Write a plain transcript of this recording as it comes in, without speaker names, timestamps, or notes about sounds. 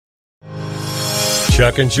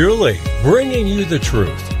Chuck and Julie, bringing you the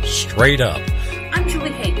truth, straight up. I'm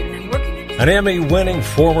Julie Hayden, and I'm working An Emmy-winning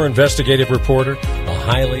former investigative reporter, a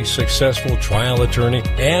highly successful trial attorney,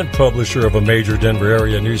 and publisher of a major Denver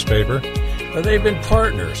area newspaper. They've been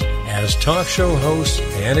partners as talk show hosts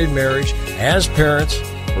and in marriage as parents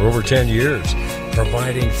for over 10 years,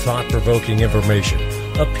 providing thought-provoking information,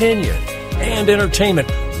 opinion, and entertainment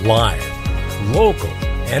live, local,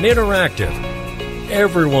 and interactive.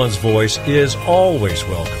 Everyone's voice is always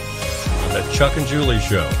welcome on the Chuck and Julie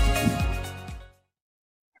Show.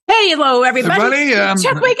 Hey, hello, everybody.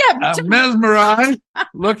 Chuck, wake up. I'm mesmerized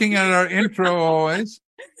looking at our intro always.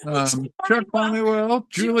 Chuck Bonniwell,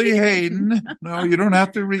 Julie Hayden. No, you don't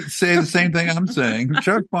have to say the same thing I'm saying.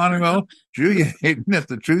 Chuck Bonniwell, Julie Hayden at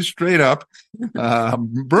the Truth Straight Up.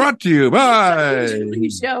 Brought to you by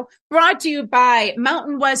Show. Brought to you by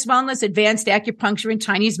Mountain West Wellness, Advanced Acupuncture and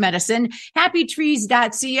Chinese Medicine,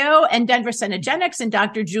 HappyTrees.co, and Denver Cenegenics, and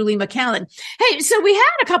Dr. Julie McCallan. Hey, so we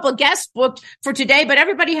had a couple of guests booked for today, but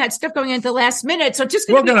everybody had stuff going into the last minute, so just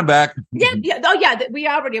we'll get them back. Yeah. Oh, yeah. We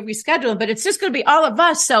already rescheduled them, but it's just going to be all of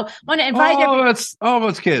us. So want to invite it's all of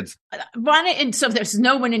us kids. And so there's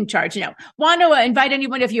no one in charge. Want to invite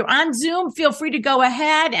anyone. If you're on Zoom, feel free to go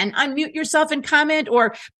ahead and unmute yourself and comment,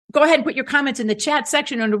 or go ahead and put your comments in the chat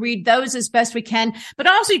section, and we'll read those as best we can. But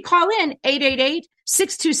also you call in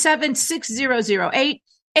 888-627-6008.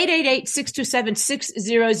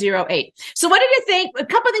 888-627-6008. So what did you think? A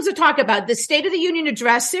couple of things to talk about. The State of the Union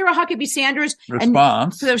address, Sarah Huckabee Sanders.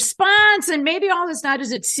 Response. And the response, and maybe all is not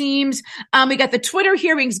as it seems. We got the Twitter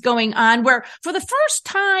hearings going on where for the first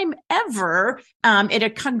time ever at a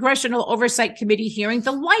Congressional Oversight Committee hearing,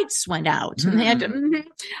 the lights went out.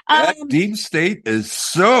 That deep state is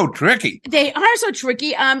so tricky. They are so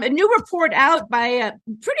tricky. A new report out by a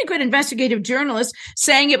pretty good investigative journalist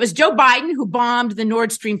saying it was Joe Biden who bombed the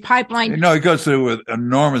Nord Stream pipeline. No, it goes through with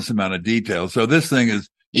enormous amount of detail. So this thing is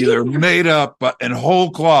either made up in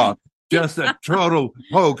whole cloth, just a total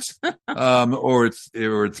hoax, or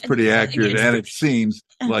it's pretty accurate, and it seems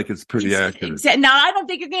like it's pretty accurate. Now, I don't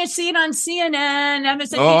think you're going to see it on CNN,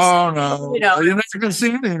 MSNBC. Oh, no. You're not going to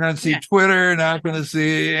see it. You're going to see Twitter. You're not going to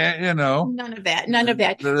see, None of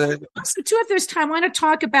that. Also, too, if there's time, I want to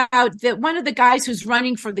talk about one of the guys who's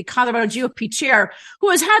running for the Colorado GOP chair,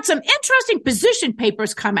 who has had some interesting position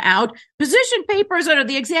papers come out. Position papers are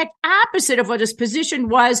the exact opposite of what his position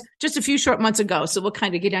was just a few short months ago. So we'll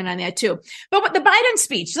kind of get in on that, too. But what the Biden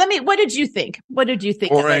speech, what did you think?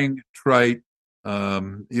 Boring, trite.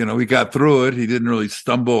 He got through it. He didn't really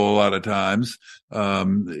stumble a lot of times.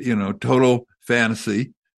 Total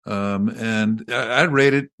fantasy. And I'd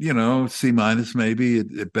rate it, C- maybe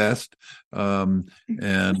at best. And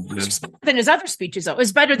than his other speeches, though. It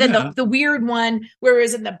was better than the weird one where it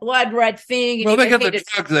was in the blood red thing. Well, they got the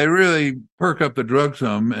drugs. They really perk up the drugs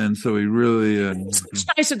some, and so he really it's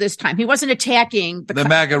nicer this time. He wasn't attacking the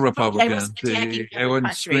MAGA Republicans. He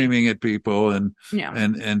wasn't screaming at people and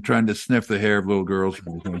trying to sniff the hair of little girls.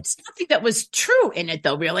 It's nothing that was true in it,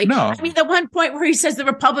 though. Really, no. I mean, the one point where he says the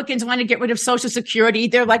Republicans want to get rid of Social Security,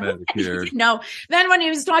 they're like, no. Then when he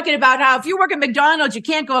was talking about how if you work at McDonald's, you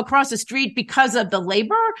can't go across the street because of the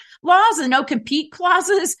labor laws and no compete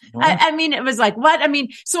clauses. I mean, it was like, what? I mean,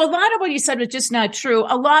 so a lot of what he said was just not true.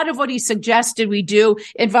 A lot of what he suggested we do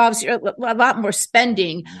involves a lot more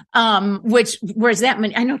spending, where's that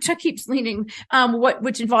money? I know Chuck keeps leaning,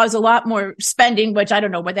 which involves a lot more spending, which I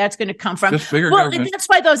don't know where that's going to come from. Government. That's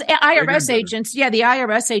why those IRS agents, the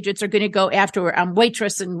IRS agents are going to go after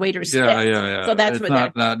waitress and waiters. Yeah. So that's it's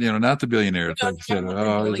what not the billionaires.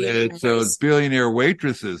 It's those billionaire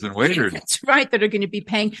waitresses and waiters. That's right, that are going to be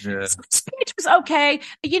paying. Yeah. So the speech was okay.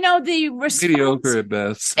 The response, mediocre at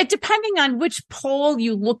best. Depending on which poll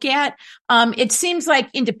you look at, it seems like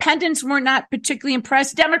independents were not particularly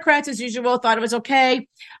impressed. Democrats, as usual, thought it was okay.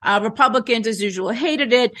 Republicans, as usual,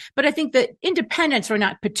 hated it. But I think that independents were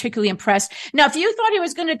not particularly impressed. Now, if you thought he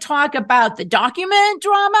was going to talk about the document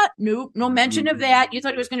drama, no mention of that. You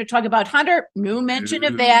thought he was going to talk about Hunter, no mention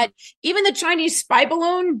of that. Even the Chinese spy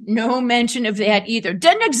balloon, no mention of that either.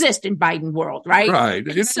 Didn't exist in Biden world, right? Right.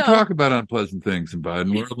 You don't talk about unpleasant things in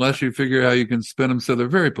Biden world unless you figure how you can spin them so they're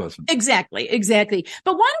very pleasant. Exactly.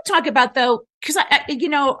 But why don't talk about, though, because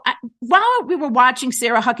while we were watching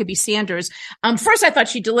Sarah Huckabee Sanders, first I thought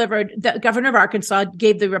she delivered. The governor of Arkansas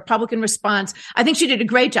gave the Republican response. I think she did a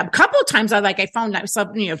great job. A couple of times I found myself,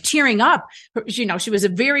 tearing up. She was a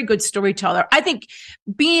very good storyteller. I think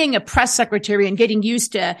being a press secretary and getting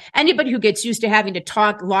used to anybody who gets used to having to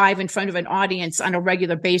talk live in front of an audience on a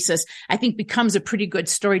regular basis, I think becomes a pretty good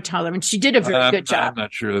storyteller. And she did a very good job. I'm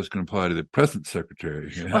not sure that's going to apply to the present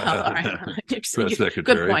secretary. Well, all right. Press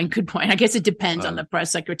secretary. Good point. I guess it depends on the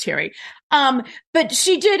press secretary. But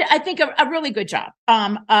she did, I think, a really good job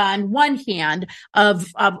on one hand of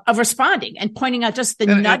responding and pointing out just the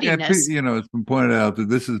nuttiness. And, it's been pointed out that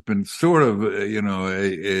this has been sort of,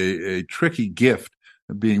 a tricky gift,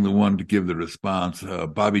 being the one to give the response.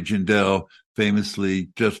 Bobby Jindal famously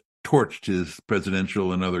just torched his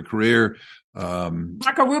presidential and other career.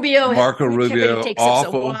 Marco Rubio,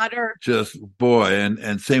 awful. Water. Just boy,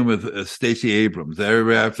 and same with Stacey Abrams.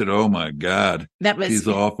 Everybody said, "Oh my God, she's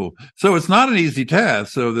awful." So it's not an easy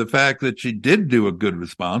task. So the fact that she did do a good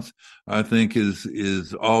response, I think,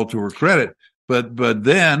 is all to her credit. But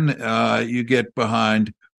then you get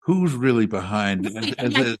behind. Who's really behind?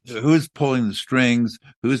 Who's pulling the strings?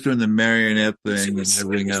 Who's doing the marionette thing and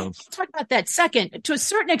everything else? Talk about that second. To a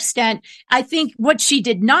certain extent, I think what she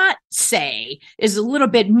did not say is a little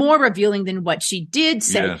bit more revealing than what she did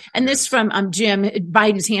say. Yes, and this from Jim.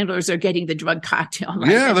 Biden's handlers are getting the drug cocktail. Right?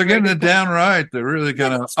 Yeah, they're getting it down right. They're really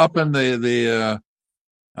kind of upping the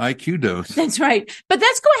IQ dose. That's right. But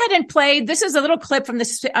let's go ahead and play. This is a little clip from the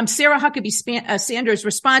Sarah Huckabee Sanders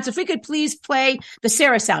response. If we could please play the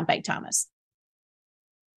Sarah soundbite, Thomas.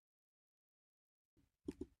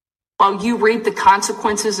 While you reap the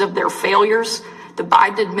consequences of their failures, the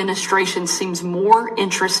Biden administration seems more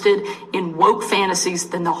interested in woke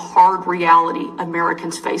fantasies than the hard reality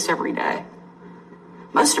Americans face every day.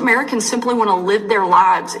 Most Americans simply want to live their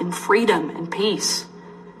lives in freedom and peace.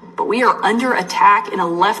 But we are under attack in a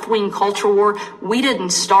left-wing culture war we didn't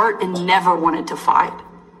start and never wanted to fight.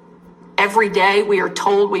 Every day we are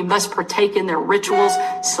told we must partake in their rituals,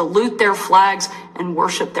 salute their flags, and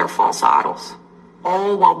worship their false idols.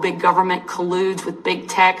 All while big government colludes with big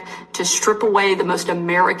tech to strip away the most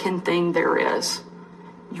American thing there is,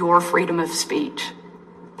 your freedom of speech.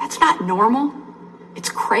 That's not normal. It's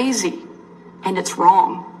crazy. And it's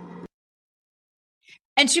wrong.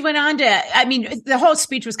 And she went on to, the whole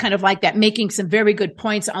speech was kind of like that, making some very good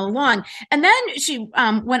points all along. And then she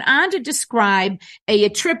went on to describe a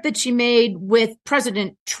trip that she made with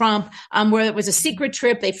President Trump, where it was a secret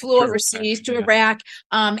trip. They flew overseas to Iraq.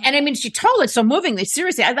 And she told it so movingly.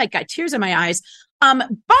 Seriously, I got tears in my eyes.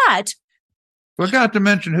 But forgot to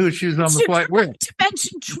mention who she was on the flight with. To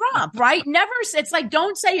mention Trump, right? Never. It's like,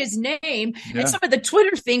 don't say his name. Yeah. And some of the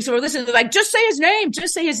Twitter things who are listening, they're like, just say his name.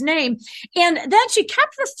 Just say his name. And then she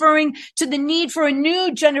kept referring to the need for a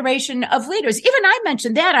new generation of leaders. Even I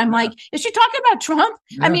mentioned that. I'm like, is she talking about Trump?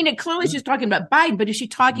 Yeah. Clearly she's talking about Biden, but is she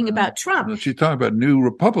talking about Trump? No, she's talking about new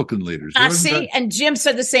Republican leaders. See, and Jim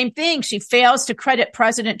said the same thing. She fails to credit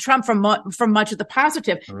President Trump for much of the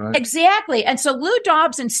positive. Right. Exactly. And so Lou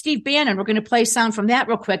Dobbs and Steve Bannon, we're going to play sound from that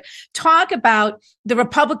real quick, talk about the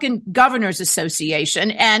Republican Governors Association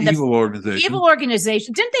and the evil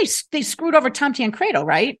organization. Didn't they screwed over Tom Tancredo,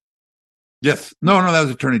 right? Yes. No, that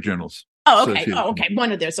was Attorney General's. Oh, okay.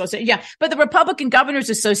 One of their associations. Yeah. But the Republican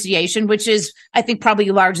Governors Association, which is, I think,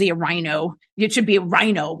 probably largely a rhino. It should be a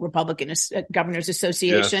rhino Republican Governors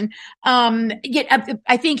Association. Yes.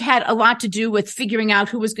 I think had a lot to do with figuring out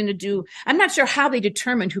who was going to do. I'm not sure how they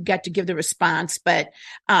determined who got to give the response, but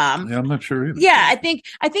I'm not sure either. Yeah, I think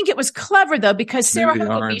it was clever though, because Sarah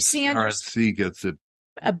Huckabee Sanders RNC gets it.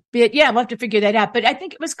 A bit. Yeah, we'll have to figure that out. But I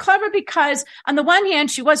think it was clever because on the one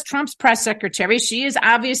hand, she was Trump's press secretary. She is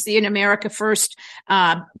obviously an America First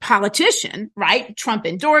politician, right? Trump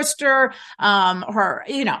endorsed her,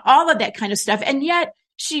 all of that kind of stuff. And yet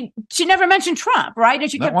she never mentioned Trump, right?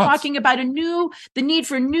 And she kept talking about the need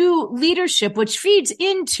for new leadership, which feeds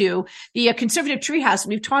into the conservative treehouse.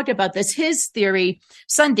 We've talked about this, his theory,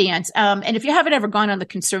 Sundance. And if you haven't ever gone on the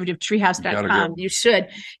conservativetreehouse.com, you should.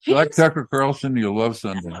 Like Tucker Carlson, you'll love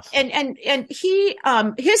Sundance. And he,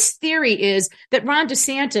 his theory is that Ron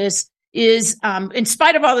DeSantis is, in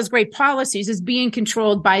spite of all his great policies, is being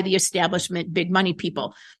controlled by the establishment, big money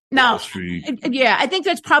people. Now, yeah, I think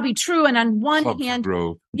that's probably true. And on one hand,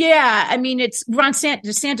 it's Ron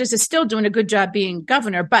DeSantis is still doing a good job being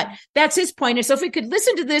governor, but that's his point. And so if we could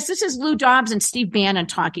listen to this is Lou Dobbs and Steve Bannon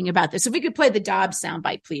talking about this. If we could play the Dobbs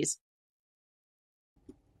soundbite, please.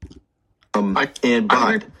 Given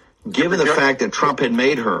the fact that Trump had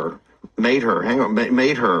made her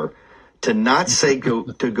to not say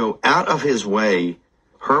go out of his way,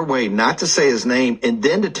 her way, not to say his name, and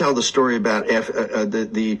then to tell the story about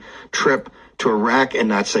the trip to Iraq and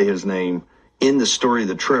not say his name in the story of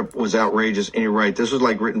the trip was outrageous. And you're right, this was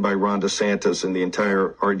like written by Ron DeSantis and the entire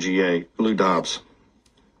RGA. Lou Dobbs.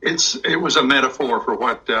 It was a metaphor for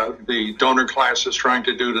what the donor class is trying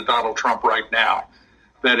to do to Donald Trump right now.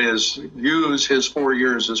 That is, use his 4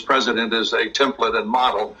 years as president as a template and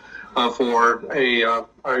model for a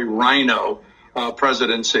rhino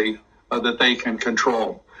presidency that they can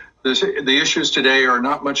control. The issues today are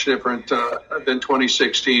not much different than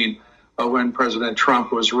 2016 when President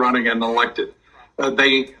Trump was running and elected.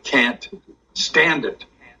 They can't stand it,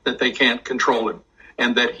 that they can't control him,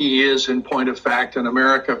 and that he is, in point of fact, an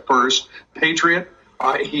America First patriot.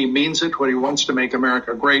 He means it when he wants to make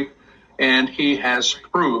America great, and he has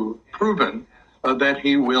proven that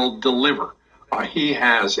he will deliver. He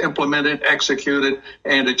has implemented, executed,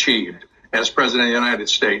 and achieved as President of the United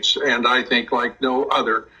States, and I think like no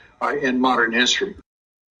other in modern history.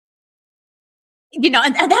 And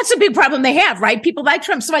that's a big problem they have, right? People like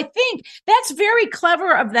Trump. So I think that's very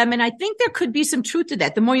clever of them. And I think there could be some truth to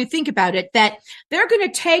that. The more you think about it, that they're going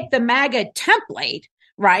to take the MAGA template,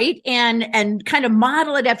 right? And kind of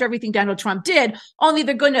model it after everything Donald Trump did, only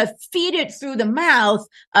they're going to feed it through the mouth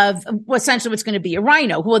of essentially what's going to be a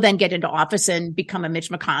rhino who will then get into office and become a Mitch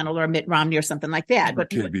McConnell or a Mitt Romney or something like that. But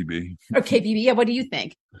KBB. Or KBB. Yeah. What do you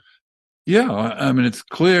think? Yeah. I mean, it's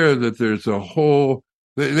clear that there's a whole,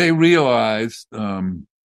 they realize that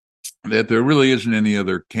there really isn't any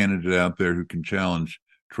other candidate out there who can challenge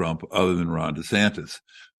Trump other than Ron DeSantis.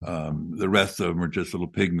 The rest of them are just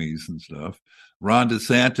little pygmies and stuff. Ron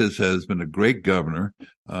DeSantis has been a great governor,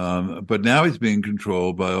 but now he's being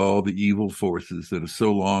controlled by all the evil forces that have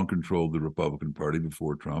so long controlled the Republican Party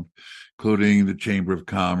before Trump, including the Chamber of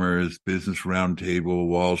Commerce, Business Roundtable,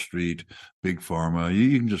 Wall Street, Big Pharma.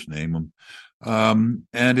 You can just name them. And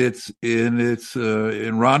Ron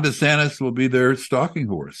DeSantis will be their stalking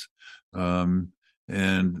horse. And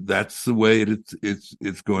that's the way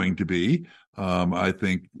it's going to be. I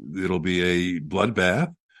think it'll be a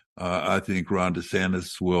bloodbath. I think Ron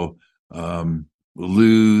DeSantis will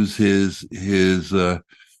lose his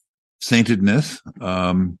saintedness.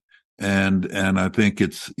 And I think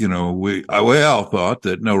it's, we all thought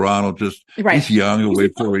that Ron will just, he's young, he'll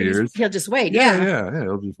wait 4 years. He'll just wait. Yeah.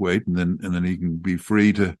 He'll just wait. And then he can be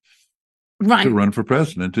free to run for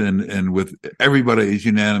president. And with everybody's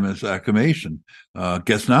unanimous acclamation,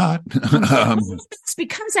 guess not. It's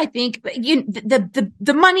because I think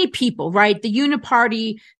the money people, right? The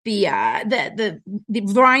uniparty, the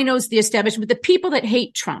rhinos, the establishment, the people that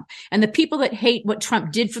hate Trump and the people that hate what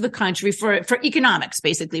Trump did for the country, for economics,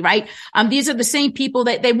 basically, right? These are the same people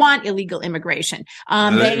that they want illegal immigration.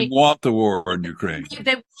 They want the war in Ukraine.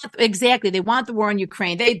 They want the war in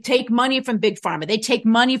Ukraine. They take money from big pharma. They take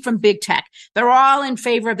money from big tech. They're all in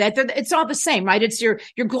favor of that. It's all the same, right? It's your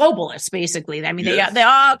globalists, basically. I mean, yes. They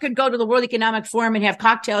all could go to the World Economic Forum and have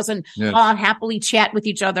cocktails and all happily chat with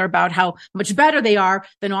each other about how much better they are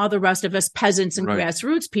than all the rest of us peasants and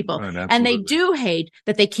grassroots people. Right, and they do hate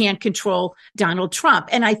that they can't control Donald Trump.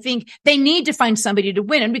 And I think they need to find somebody to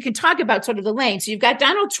win. And we can talk about sort of the lane. So you've got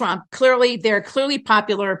Donald Trump. They're clearly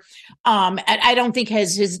popular. I don't think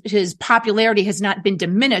his popularity has not been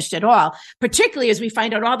diminished at all, particularly as we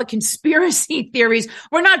find out all the conspiracy theories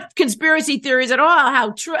were not conspiracy theories at all.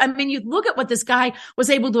 How true. I mean, you look at what this guy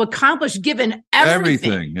was able to accomplish given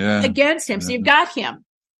everything against him. So you've got him.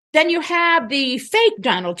 Then you have the fake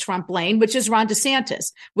Donald Trump lane, which is Ron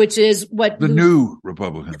DeSantis, which is what the new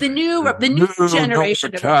Republican, the new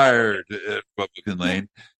generation, retired Republican lane.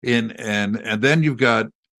 And then you've got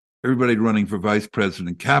everybody running for vice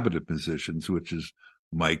president cabinet positions, which is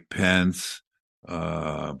Mike Pence,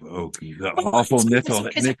 the awful Nikki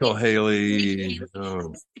Haley.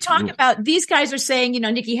 Talk about these guys are saying,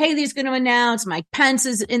 Nikki Haley's going to announce, Mike Pence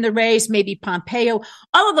is in the race, maybe Pompeo,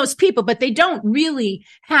 all of those people, but they don't really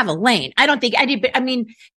have a lane. I don't think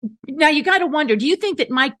now you got to wonder, do you think that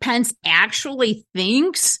Mike Pence actually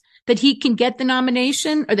thinks that he can get the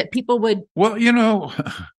nomination or that people would? Well,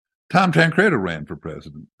 Tom Tancredo ran for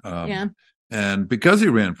president. And because he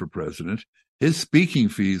ran for president, his speaking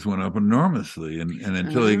fees went up enormously, and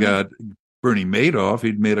until he got Bernie Madoff,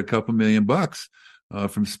 he'd made a couple $1 million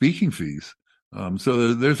from speaking fees.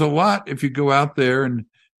 So there's a lot if you go out there and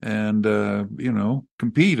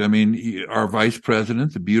compete. I mean, our vice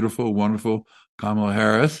president, the beautiful, wonderful Kamala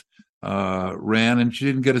Harris, ran, and she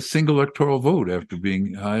didn't get a single electoral vote after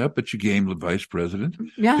being high up, but she gained the vice president.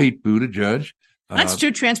 Yeah. Pete Buttigieg. That's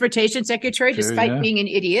true. Transportation secretary, despite being an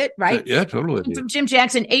idiot, right? Yeah, totally. From Jim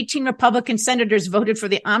Jackson, 18 Republican senators voted for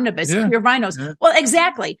the omnibus. Your rhinos. Yeah. Well,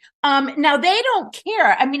 exactly. Now they don't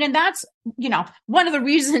care. I mean, and that's, one of the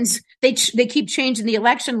reasons they keep changing the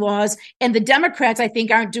election laws, and the Democrats, I think,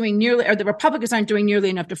 the Republicans aren't doing nearly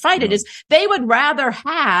enough to fight it, is they would rather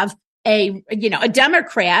have a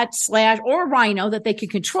Democrat or rhino that they can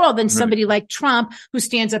control than somebody like Trump, who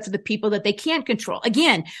stands up for the people that they can't control.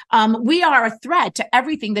 Again, we are a threat to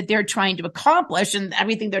everything that they're trying to accomplish and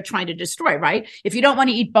everything they're trying to destroy, right? If you don't want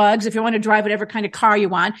to eat bugs, if you want to drive whatever kind of car you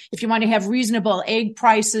want, if you want to have reasonable egg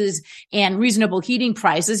prices and reasonable heating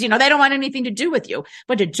prices, they don't want anything to do with you.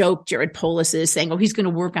 What a joke Jared Polis is saying, he's going to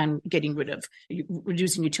work on getting rid of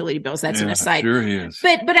reducing utility bills. That's an aside. Sure he is.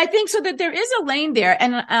 But I think so that there is a lane there.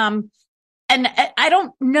 And I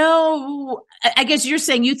don't know. I guess you're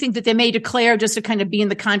saying you think that they may declare just to kind of be in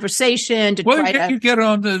the conversation. You get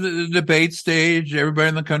on the debate stage. Everybody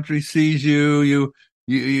in the country sees you.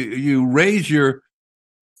 You raise your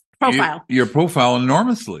profile, your profile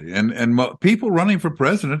enormously, and people running for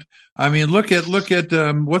president. I mean, look at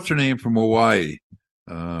what's her name from Hawaii.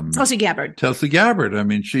 Tulsi Gabbard. I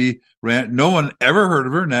mean, she ran. No one ever heard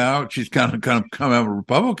of her. Now she's kind of come out a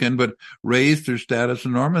Republican, but raised her status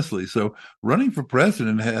enormously. So running for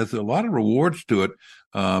president has a lot of rewards to it,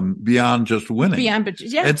 beyond just winning.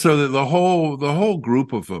 And so the whole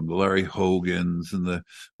group of them, the Larry Hogans and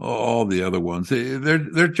all the other ones,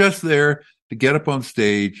 they're just there to get up on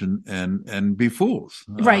stage and be fools.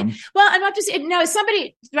 Right. Well, I'm not just now. If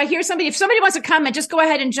somebody wants to comment, just go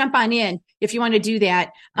ahead and jump on in if you want to do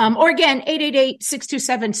that. Or again,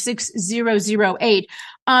 888-627-6008.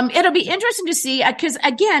 It'll be interesting to see, because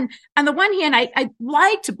again, on the one hand, I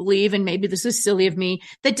like to believe, and maybe this is silly of me,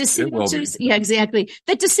 that DeSantis,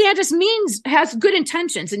 that DeSantis has good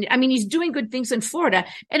intentions. And I mean, he's doing good things in Florida.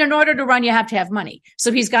 And in order to run, you have to have money.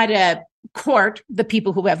 So he's got to court the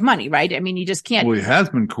people who have money, right? I mean, you just can't. Well, he has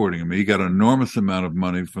been courting them. He got an enormous amount of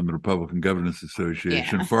money from the Republican Governors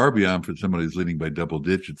Association, far beyond for somebody who's leading by double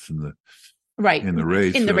digits in the race.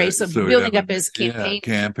 So building up his campaign.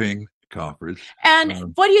 Camping coffers.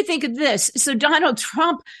 And what do you think of this? So Donald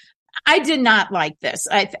Trump, I did not like this.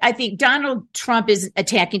 I think Donald Trump is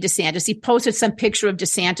attacking DeSantis. He posted some picture of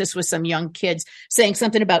DeSantis with some young kids saying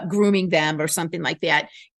something about grooming them or something like that.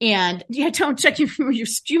 And don't check you're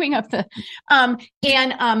spewing up the,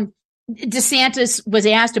 DeSantis was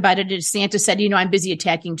asked about it. And DeSantis said, I'm busy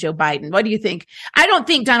attacking Joe Biden. What do you think? I don't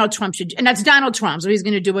think Donald Trump should, and that's Donald Trump, so he's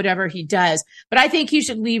going to do whatever he does. But I think he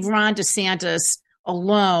should leave Ron DeSantis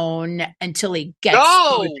alone until he gets.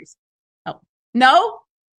 No. Oh, no?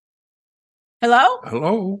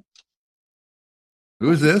 Hello?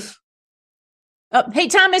 Who is this? Hey,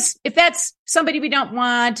 Thomas, if that's somebody we don't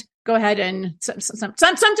want, go ahead and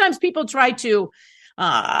sometimes people try to.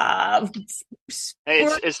 Hey,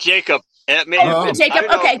 it's Jacob.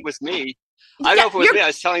 Jacob, okay. It was me. I don't know if it was me. I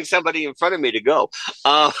was telling somebody in front of me to go.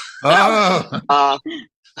 I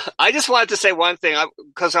just wanted to say one thing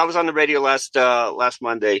because I was on the radio last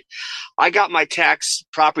Monday. I got my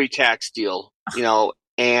property tax deal,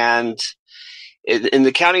 and in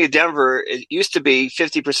the county of Denver, it used to be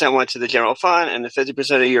 50% went to the general fund and the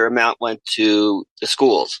 50% of your amount went to the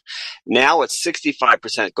schools. Now it's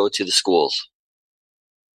 65% go to the schools.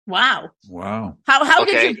 Wow. How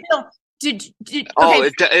did you feel?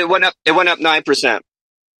 It went up 9%.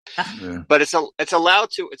 Yeah. But it's allowed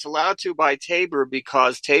to by Tabor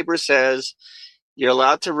because Tabor says you're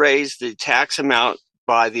allowed to raise the tax amount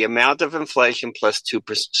by the amount of inflation plus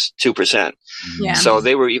 2%. Yeah. So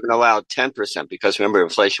they were even allowed 10% because remember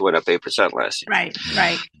inflation went up 8% last year.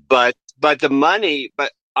 Right. But the money,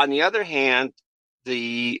 but on the other hand,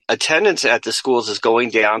 the attendance at the schools is going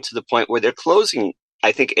down to the point where they're closing,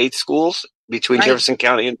 I think, 8 schools between Jefferson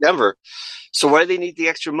County and Denver. So what do they need the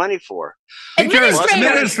extra money for?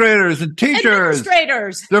 Administrators and teachers.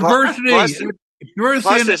 Diversity. And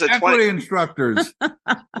equity instructors.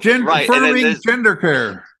 Affirming gender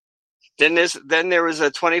care. Then there was a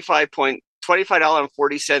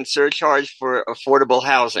 $25.40 surcharge for affordable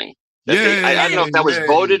housing. I don't know if that was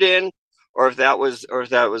voted in or if that was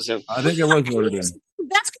in. I think it was voted in.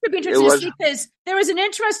 That's going to be interesting to see because there was an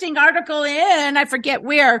interesting article in, I forget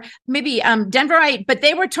where, maybe Denverite, but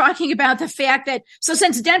they were talking about the fact that, so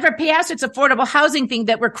since Denver passed its affordable housing thing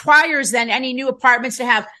that requires then any new apartments to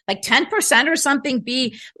have like 10% or something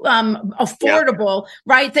be affordable,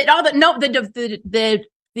 right? That all the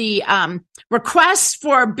requests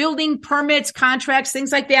for building permits, contracts,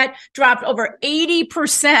 things like that dropped over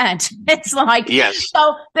 80%. It's like,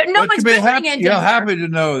 so no one's building in. You're happy to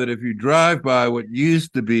know that if you drive by what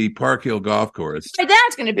used to be Park Hill Golf Course,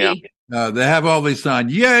 that's going to be. They have all these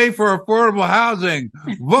signs, yay for affordable housing,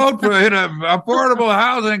 vote for affordable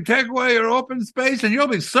housing, take away your open space, and you'll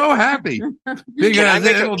be so happy because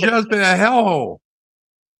it'll just be a hellhole.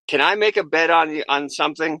 Can I make a bet on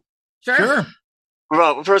something? Sure.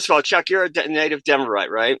 Well, first of all, Chuck, you're a native Denverite,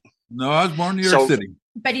 right? No, I was born in New York City.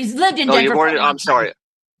 But he's lived in Denver. I'm sorry.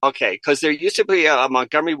 Okay, because there used to be a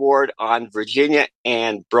Montgomery Ward on Virginia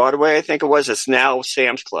and Broadway, I think it was. It's now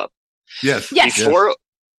Sam's Club. Yes.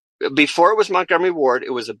 Before it was Montgomery Ward, it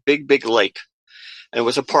was a big, big lake. And it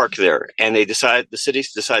was a park there. And the city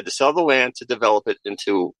decided to sell the land to develop it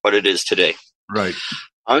into what it is today. Right.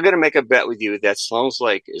 I'm going to make a bet with you that Sloan's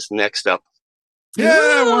Lake is next up.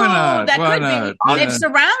 Yeah, why not? That Why could not? be. They've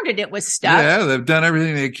surrounded it with stuff. Yeah, they've done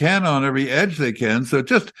everything they can on every edge they can. So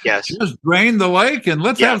just drain the lake and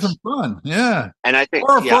let's have some fun. Yeah. And I think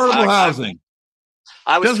or affordable housing.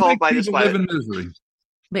 I was just told by this live in misery.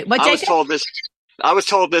 Wait, what, I was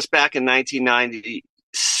told this back in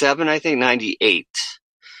 1997, I think 98.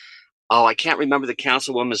 Oh, I can't remember the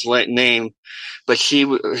councilwoman's name, but she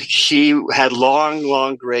had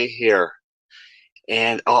long gray hair.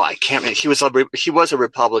 And I can't remember. She was a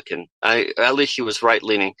Republican. At least she was right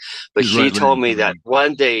leaning. But she told me that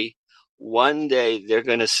one day they're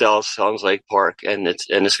going to sell Sloan's Lake Park, and it's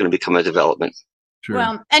going to become a development. Sure.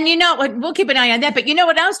 Well, and you know what? We'll keep an eye on that. But you know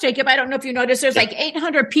what else, Jacob? I don't know if you noticed. There's like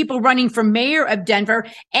 800 people running for mayor of Denver,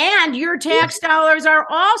 and your tax dollars are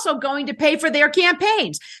also going to pay for their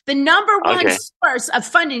campaigns. The number one source of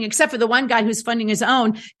funding, except for the one guy who's funding his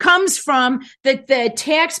own, comes from the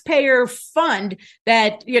taxpayer fund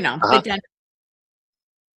that the Denver.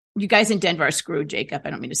 You guys in Denver are screwed, Jacob. I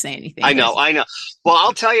don't mean to say anything. I know. Well,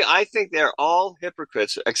 I'll tell you, I think they're all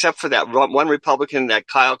hypocrites, except for that one Republican that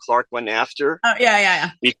Kyle Clark went after. Oh,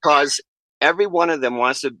 yeah. Because every one of them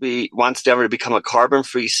wants Denver to become a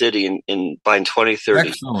carbon-free city by 2030.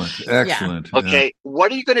 Excellent. Yeah. Okay,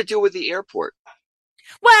 what are you going to do with the airport?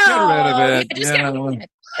 Well, get rid of it. Get rid of it.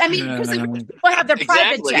 I mean, because people have their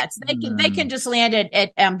private jets. They can just land it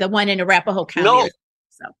at the one in Arapahoe County. No.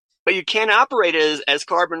 But you can't operate it as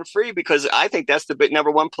carbon free because I think that's the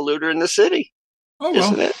number one polluter in the city. Oh, well.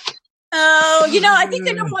 Isn't it? Oh, I think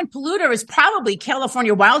the number one polluter is probably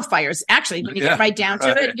California wildfires. Actually, when you get right down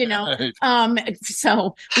to it,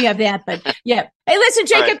 so we have that. But yeah, hey, listen,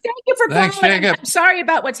 Jacob, thank you for calling. Jacob. I'm sorry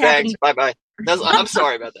about what's happening. Bye. I'm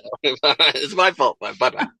sorry about that. It's my fault. Bye.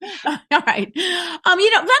 All right.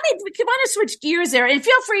 Want to switch gears there, and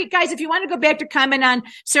feel free, guys, if you want to go back to comment on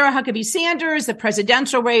Sarah Huckabee Sanders, the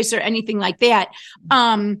presidential race, or anything like that.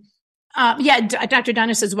 Dr.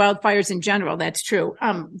 Donna says wildfires in general. That's true.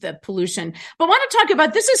 The pollution. But I want to talk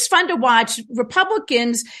about, this is fun to watch,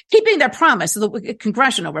 Republicans keeping their promise, the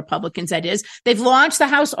congressional Republicans, that is. They've launched the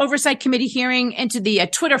House Oversight Committee hearing into the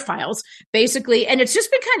Twitter files, basically. And it's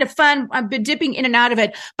just been kind of fun. I've been dipping in and out of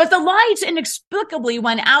it. But the lights inexplicably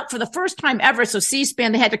went out for the first time ever. So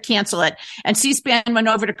C-SPAN, they had to cancel it. And C-SPAN went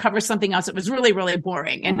over to cover something else. It was really, really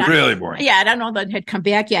boring. Really boring. Yeah, I don't know that it had come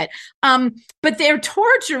back yet. But they're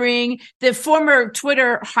torturing the former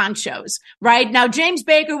Twitter honchos, right? Now, James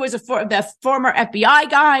Baker was the former FBI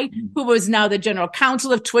guy who was now the general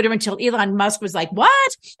counsel of Twitter until Elon Musk was like,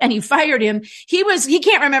 what? And he fired him. He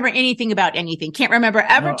can't remember anything about anything. Can't remember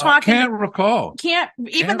ever talking. Can't recall.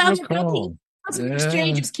 Even though recall.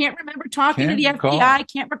 Exchanges, can't remember talking to the FBI,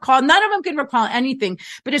 can't recall. None of them can recall anything.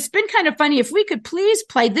 But it's been kind of funny. If we could please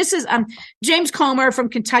play, this is James Comer from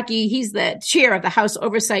Kentucky. He's the chair of the House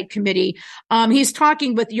Oversight Committee. He's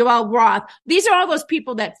talking with Yoel Roth. These are all those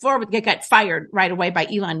people that got fired right away by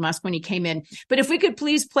Elon Musk when he came in. But if we could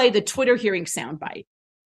please play the Twitter hearing soundbite.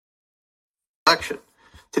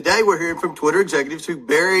 Today we're hearing from Twitter executives who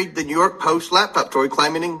buried the New York Post laptop story,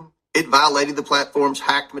 claiming it violated the platform's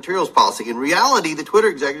hacked materials policy. In reality, the Twitter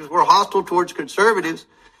executives were hostile towards conservatives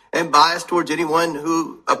and biased towards anyone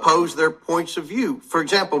who opposed their points of view. For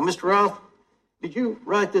example, Mr. Roth, did you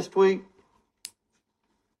write this tweet?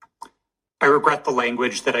 I regret the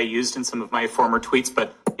language that I used in some of my former tweets,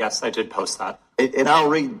 but yes, I did post that. And I'll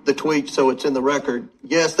read the tweet so it's in the record.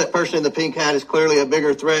 Yes, that person in the pink hat is clearly a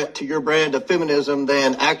bigger threat to your brand of feminism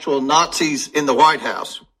than actual Nazis in the White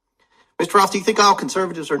House. Mr. Roth, do you think all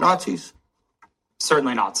conservatives are Nazis?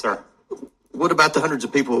 Certainly not, sir. What about the hundreds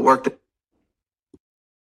of people who worked at...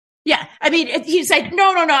 Yeah, I mean, he's like,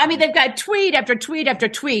 no. I mean, they've got tweet after tweet after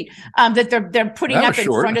tweet that they're putting up in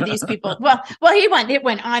front of these people. Well, it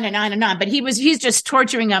went on and on and on. But he's just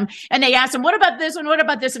torturing them. And they asked him, "What about this one? What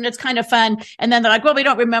about this?" And it's kind of fun. And then they're like, "Well, we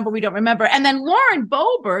don't remember." And then Lauren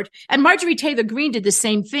Boebert and Marjorie Taylor Greene did the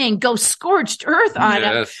same thing, go scorched earth on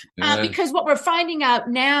him, because what we're finding out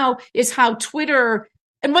now is how Twitter,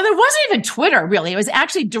 and well, there wasn't even Twitter really. It was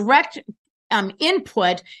actually direct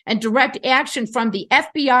input and direct action from the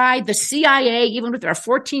FBI, the CIA, even with there are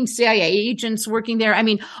 14 CIA agents working there. I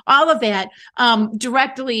mean, all of that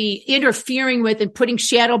directly interfering with and putting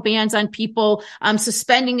shadow bans on people,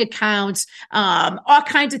 suspending accounts, all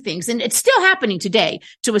kinds of things. And it's still happening today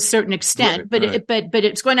to a certain extent, but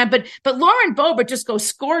it's going on. But Lauren Boebert just goes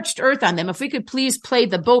scorched earth on them. If we could please play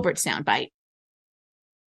the Boebert soundbite.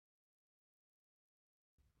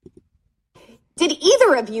 Did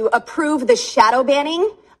either of you approve the shadow banning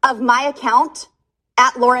of my account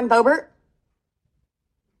at Lauren Boebert?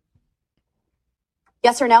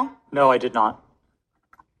 Yes or no? No, I did not.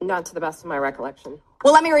 Not to the best of my recollection.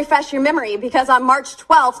 Well, let me refresh your memory, because on March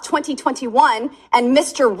 12th, 2021, and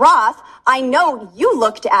Mr. Roth, I know you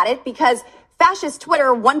looked at it because Fascist Twitter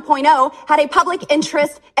 1.0 had a public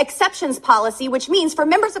interest exceptions policy, which means for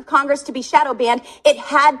members of Congress to be shadow banned, it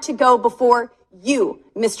had to go before you,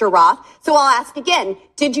 Mr. Roth. So I'll ask again,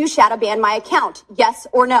 did you shadow ban my account? Yes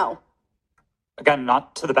or no? Again,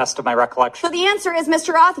 not to the best of my recollection. So the answer is,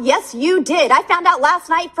 Mr. Roth, yes, you did. I found out last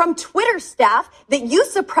night from Twitter staff that you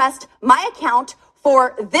suppressed my account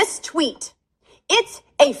for this tweet. It's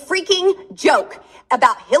a freaking joke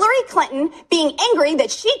about Hillary Clinton being angry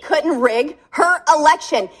that she couldn't rig her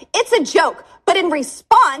election. It's a joke. But in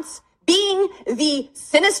response, being the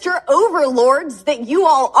sinister overlords that you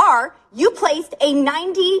all are, you placed a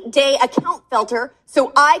 90-day account filter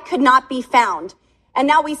so I could not be found. And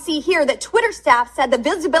now we see here that Twitter staff said the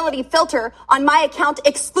visibility filter on my account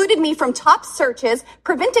excluded me from top searches,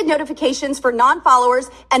 prevented notifications for non-followers,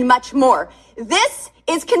 and much more. This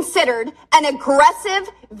is considered an aggressive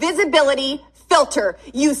visibility filter.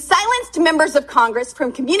 You silenced members of Congress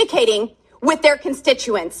from communicating with their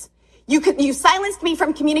constituents. You silenced me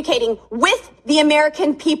from communicating with the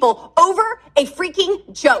American people over a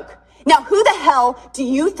freaking joke. Now, who the hell do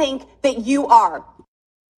you think that you are?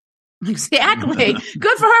 Exactly.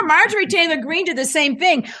 Good for her. Marjorie Taylor Greene did the same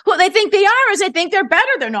thing. Who they think they are is they think they're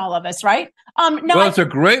better than all of us, right? No, well, it's a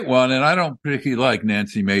great one, and I don't particularly like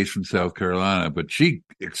Nancy Mace from South Carolina, but she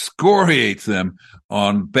excoriates them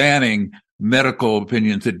on banning medical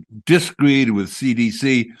opinions that disagreed with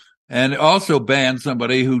CDC, and also banned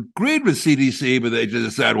somebody who agreed with CDC, but they just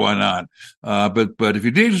decided why not. But if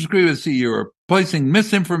you disagree with CDC, you're placing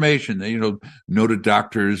misinformation. Noted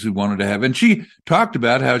doctors who wanted to have, and she talked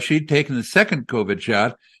about how she'd taken the second COVID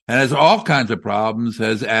shot and has all kinds of problems,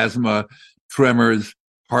 has asthma, tremors,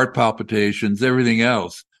 heart palpitations, everything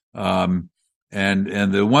else. And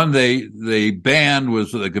the one they banned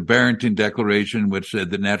was like a Barrington Declaration, which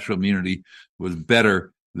said that natural immunity was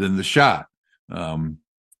better than the shot.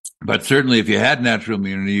 But certainly, if you had natural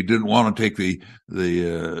immunity, you didn't want to take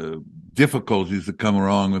the difficulties that come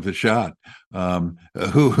along with the shot.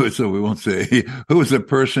 So we won't say who was the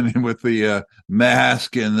person with the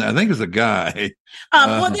mask, and I think it was a guy.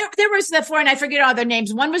 Well, there was the four, and I forget all their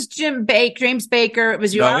names. One was James Baker. It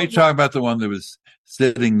was you. No, we talking about the one that was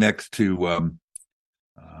sitting next to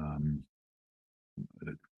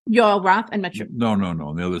Yoel Roth. I'm not sure. No,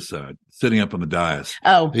 on the other side, sitting up on the dais.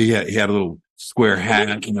 Oh, he had a little square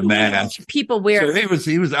hat and a mask. People wear.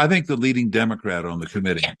 So he was, I think, the leading Democrat on the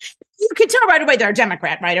committee. Yeah. You can tell right away they're a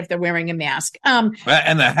Democrat, right, if they're wearing a mask. And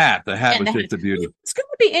the hat was just the beauty. It's going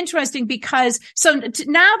to be interesting because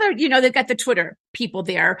now they've got the Twitter people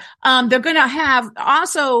there. They're going to have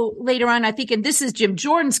also later on, I think, and this is Jim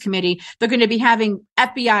Jordan's committee, they're going to be having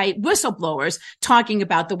FBI whistleblowers talking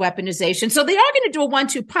about the weaponization. So they are going to do a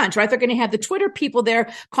 1-2 punch, right? They're going to have the Twitter people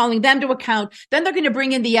there calling them to account. Then they're going to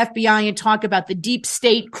bring in the FBI and talk about the deep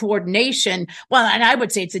state coordination. Well, and I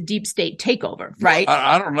would say it's a deep state takeover, right?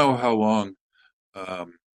 I don't know how long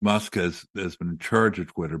Musk has been in charge of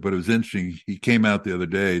Twitter, but it was interesting. He came out the other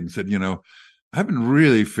day and said, I haven't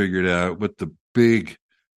really figured out what the big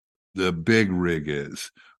rig is.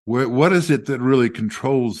 What is it that really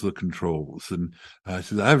controls the controls? And I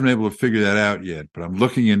said, I haven't been able to figure that out yet, but I'm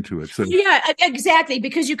looking into it. So yeah, exactly,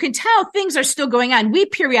 because you can tell things are still going on. We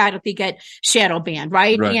periodically get shadow banned,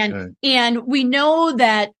 right? And we know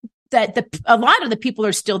that a lot of the people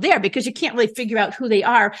are still there because you can't really figure out who they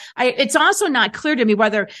are. It's also not clear to me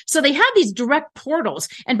so they have these direct portals.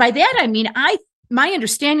 And by that, I mean, my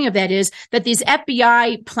understanding of that is that these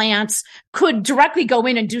FBI plants could directly go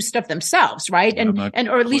in and do stuff themselves, right?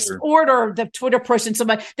 Or at least order the Twitter person. So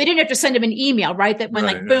they didn't have to send them an email, right? That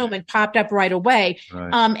went boom and popped up right away.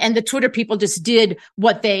 Right. And the Twitter people just did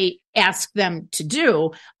what they asked them to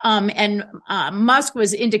do. And Musk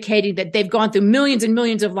was indicating that they've gone through millions and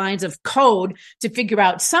millions of lines of code to figure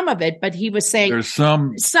out some of it, but he was saying there's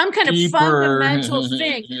some kind of fundamental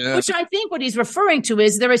thing, which I think what he's referring to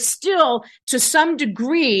is there is still, to some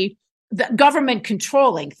degree, the government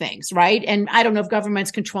controlling things, right? And I don't know if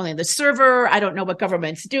government's controlling the server. I don't know what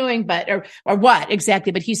government's doing, but or what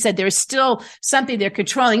exactly. But he said there's still something they're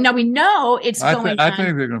controlling. Now we know it's going on. I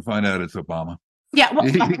think they're going to find out it's Obama. Yeah, well,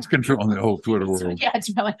 he's controlling the whole Twitter world. Yeah,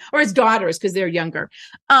 it's really, or his daughters because they're younger.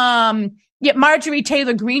 Yeah, Marjorie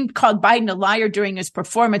Taylor Greene called Biden a liar during his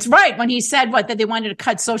performance. Right, when he said that they wanted to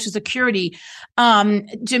cut Social Security.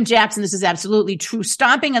 Jim Jackson, this is absolutely true.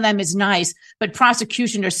 Stomping on them is nice, but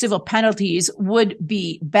prosecution or civil penalties would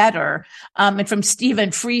be better. And from Stephen,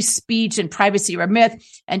 free speech and privacy are a myth.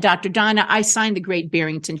 And Dr. Donna, I signed the Great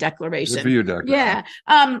Barrington Declaration. Good for you, Dr. Yeah.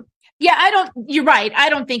 You're right. I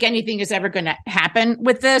don't think anything is ever going to happen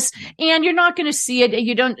with this. And you're not going to see it.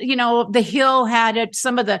 You don't, the Hill had it.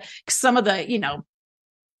 Some of the,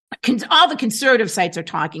 all the conservative sites are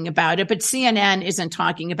talking about it, but CNN isn't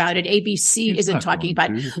talking about it. ABC isn't talking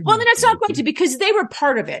about it. Well, then it's not going to, because they were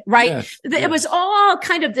part of it, right? Yes, It was all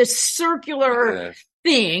kind of this circular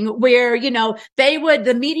thing where,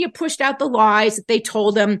 the media pushed out the lies that they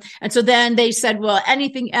told them. And so then they said, well,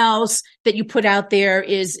 anything else that you put out there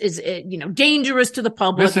is dangerous to the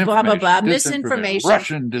public, blah, blah, blah, misinformation.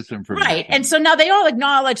 Russian disinformation. Right. And so now they all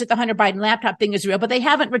acknowledge that the Hunter Biden laptop thing is real, but they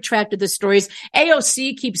haven't retracted the stories.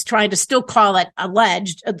 AOC keeps trying to still call it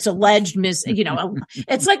alleged. It's alleged it's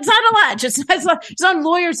like, it's not alleged. It's on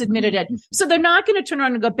lawyers admitted it. So they're not going to turn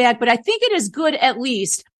around and go back, but I think it is good at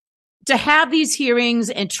least to have these hearings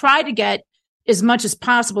and try to get as much as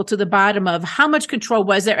possible to the bottom of how much control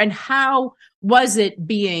was there and how was it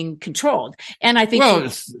being controlled. And I think,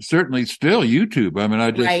 it's certainly still YouTube. I mean,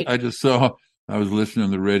 I just saw, I was listening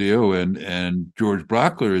on the radio and George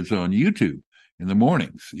Brockler is on YouTube in the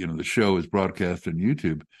mornings. The show is broadcast on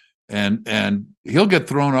YouTube and he'll get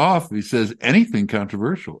thrown off if he says anything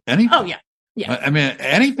controversial, anything. Oh, yeah. Yeah. I mean,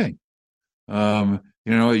 anything.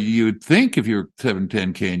 You'd think if you're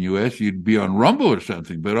 710 KNUS, you'd be on Rumble or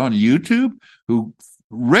something, but on YouTube, who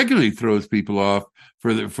regularly throws people off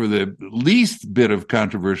for the least bit of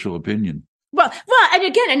controversial opinion. Well,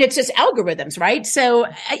 and it's just algorithms, right? So,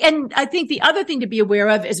 and I think the other thing to be aware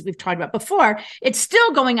of, as we've talked about before, it's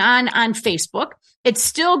still going on Facebook. It's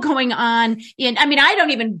still going on I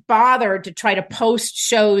don't even bother to try to post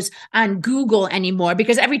shows on Google anymore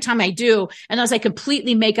because every time I do, unless I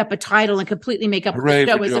completely make up a title and completely make up what the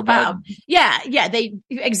show is about. Yeah, they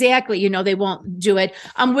exactly, they won't do it.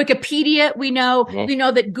 Wikipedia, we know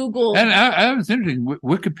that Google. And I was interesting.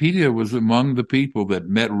 Wikipedia was among the people that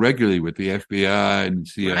met regularly with the FBI and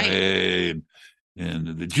CIA and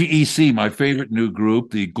the GEC, my favorite new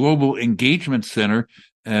group, the Global Engagement Center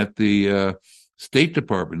at the State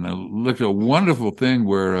Department. I looked at a wonderful thing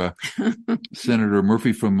where Senator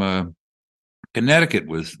Murphy from Connecticut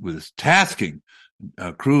was tasking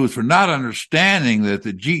Cruz for not understanding that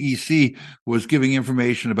the GEC was giving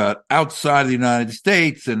information about outside the United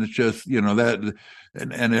States, and it's just that.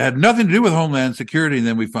 And it had nothing to do with Homeland Security, and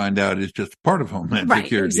then we find out it's just part of Homeland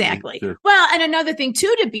Security. Right, exactly. Well, and another thing,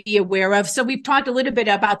 too, to be aware of, so we've talked a little bit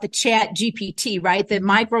about the Chat GPT, right? The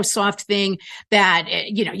Microsoft thing that,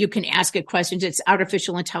 you can ask it questions. It's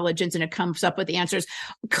artificial intelligence, and it comes up with answers.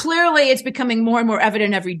 Clearly, it's becoming more and more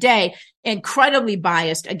evident every day, incredibly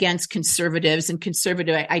biased against conservatives and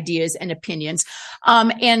conservative ideas and opinions.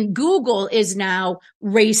 And Google is now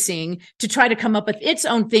racing to try to come up with its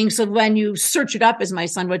own thing. So when you search it up, as my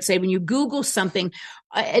son would say, when you Google something,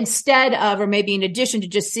 instead of, or maybe in addition to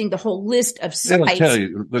just seeing the whole list of sites, it'll tell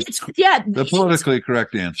you the politically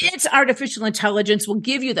correct answer. It's artificial intelligence will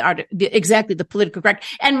give you exactly the politically correct.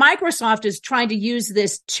 And Microsoft is trying to use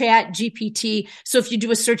this Chat GPT. So if you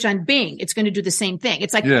do a search on Bing, it's going to do the same thing.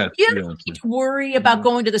 It's like, you don't need to worry about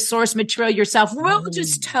going to the source material yourself. We'll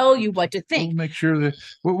just tell you what to think. We'll make sure that,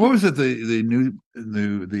 what was it? The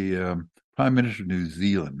Prime Minister of New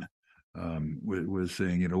Zealand was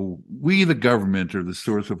saying, we, the government, are the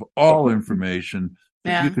source of all information.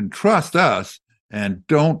 Yeah. You can trust us and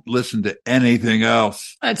don't listen to anything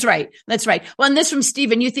else. That's right. Well, and this from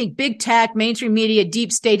Stephen, you think big tech, mainstream media,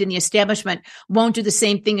 deep state, and the establishment won't do the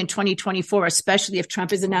same thing in 2024, especially if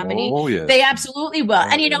Trump is a nominee? Oh, yeah. They absolutely will.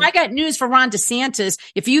 And, I got news for Ron DeSantis.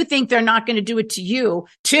 If you think they're not going to do it to you,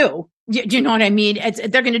 too, you know what I mean?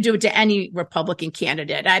 They're going to do it to any Republican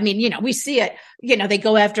candidate. I mean, we see it. They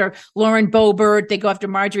go after Lauren Boebert. They go after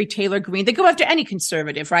Marjorie Taylor Greene. They go after any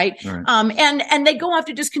conservative, right? And they go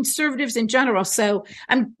after just conservatives in general. So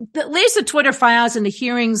at least the Twitter files and the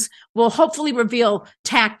hearings will hopefully reveal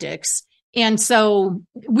tactics And so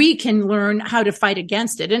we can learn how to fight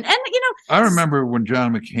against it. And I remember when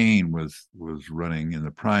John McCain was running in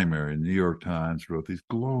the primary, the New York Times wrote these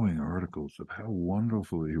glowing articles of how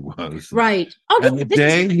wonderful he was. Right. And the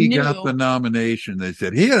day he got the nomination, they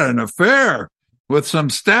said he had an affair with some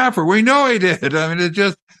staffer. We know he did. I mean, it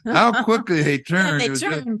just how quickly he turned.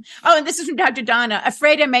 Oh, and this is from Dr. Donna.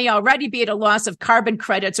 Afraid I may already be at a loss of carbon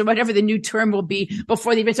credits or whatever the new term will be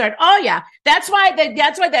before they even start. Oh yeah, that's why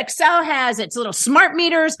the Excel has its little smart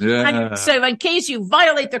meters. Yeah. So in case you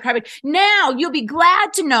violate their carbon, now you'll be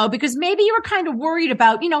glad to know, because maybe you were kind of worried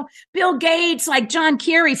about, Bill Gates, like John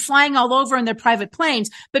Kerry, flying all over in their private planes.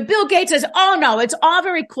 But Bill Gates says, oh no, it's all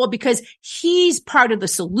very cool because he's part of the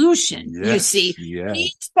solution. Yes. You see. Yes.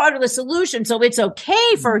 He's part of the solution. So it's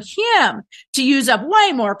okay for him to use up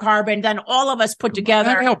way more carbon than all of us put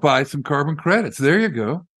together. I'll buy some carbon credits. There you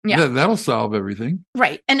go. Yeah. That'll solve everything.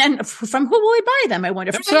 Right. And from who will he buy them? I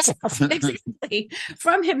wonder. From himself. Exactly.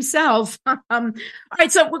 From himself. All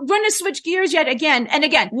right. So we're going to switch gears yet again and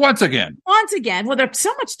again. Once again. Well, there's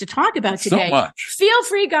so much to talk about today. So much. Feel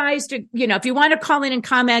free, guys, to, if you want to call in and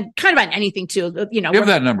comment kind of on anything too, Give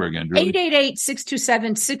that number again, Julie.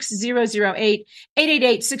 888-627-6008,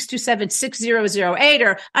 888-627-6008,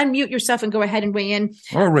 or unmute yourself and go ahead and weigh in.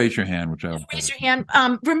 Or raise your hand, whichever. Raise your hand.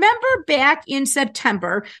 Remember back in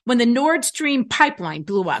September, when the Nord Stream pipeline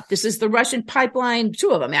blew up. This is the Russian pipeline,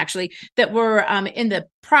 two of them actually, that were in the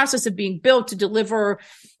process of being built to deliver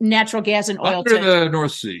natural gas and oil under the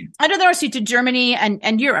North Sea to Germany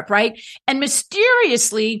and Europe, right? And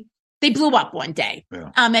mysteriously, they blew up one day.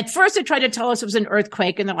 Yeah. At first, they tried to tell us it was an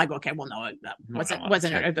earthquake, and they're like, "Okay, well, no, it wasn't.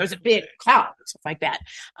 There was a big cloud, stuff like that."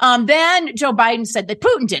 Then Joe Biden said that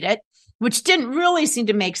Putin did it, which didn't really seem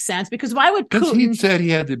to make sense, because why would Putin? Because he said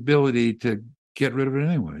he had the ability to get rid of it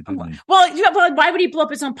anyway, didn't he? Well, why would he blow up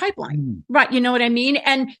his own pipeline? Right. You know what I mean?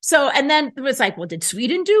 And then it was like, well, did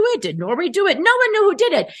Sweden do it? Did Norway do it? No one knew who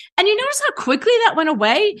did it. And you notice how quickly that went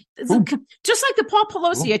away? Ooh. Just like the Paul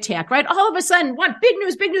Pelosi attack, right? All of a sudden, big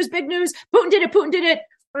news. Putin did it.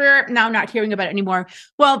 Now I'm not hearing about it anymore.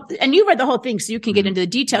 Well, and you read the whole thing, so you can get into the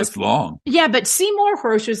details. It's long. Yeah, but Seymour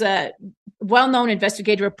Hersh is a well-known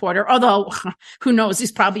investigative reporter, although who knows,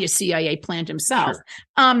 he's probably a CIA plant himself,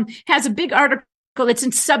 has a big article. It's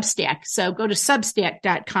in Substack. So go to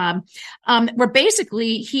substack.com, where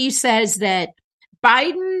basically he says that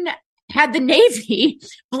Biden had the Navy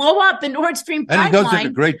blow up the Nord Stream pipeline. And he goes into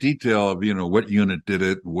great detail of, what unit did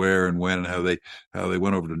it, where and when, and how they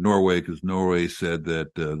went over to Norway, because Norway said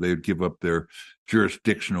that they would give up their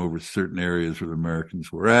jurisdiction over certain areas where the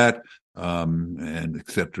Americans were at. And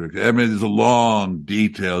et cetera. I mean, there's a long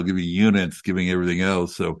detail giving units, giving everything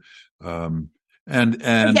else. So, and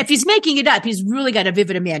if he's making it up, he's really got a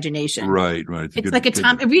vivid imagination. Right.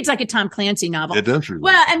 It reads like a Tom Clancy novel. It does. Really.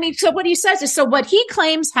 Well, I mean, so what he says is, so what he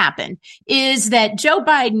claims happened is that Joe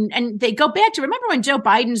Biden, and they go back to, remember when Joe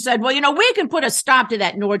Biden said, well, we can put a stop to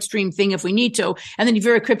that Nord Stream thing if we need to. And then he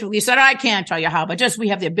very cryptically said, I can't tell you how, but just we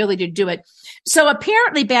have the ability to do it. So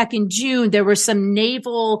apparently back in June, there were some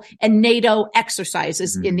naval and NATO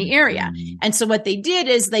exercises in the area. And so what they did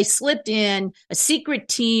is they slipped in a secret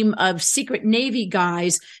team of secret Navy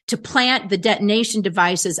guys to plant the detonation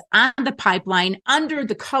devices on the pipeline under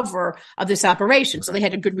the cover of this operation. So they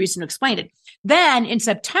had a good reason to explain it. Then in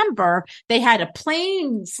September, they had a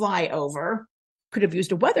plane fly over. Could have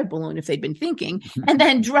used a weather balloon if they'd been thinking, and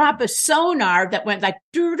then drop a sonar that went like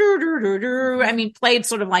played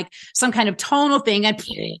sort of like some kind of tonal thing and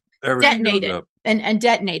detonated and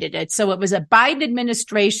detonated it. So it was a Biden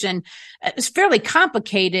administration. It was a fairly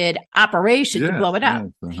complicated operation to blow it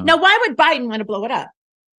up. Now, why would Biden want to blow it up?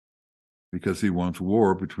 Because he wants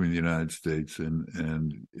war between the United States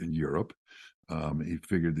and Europe. He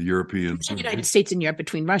figured the Europeans, the United States and Europe,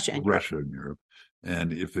 between Russia and Europe.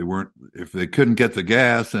 And if they couldn't get the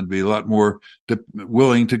gas, and be a lot more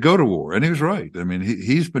willing to go to war. And he was right. I mean,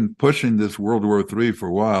 he's been pushing this World War III for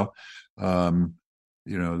a while. There's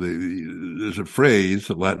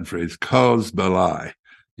a Latin phrase, cause belli,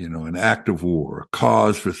 an act of war, a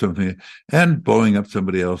cause for something, and blowing up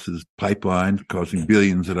somebody else's pipeline, costing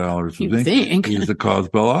billions of dollars is a cause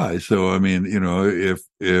belli. So, I mean,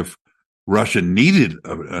 if Russia needed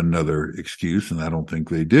another excuse, and I don't think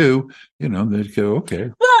they do, they'd go,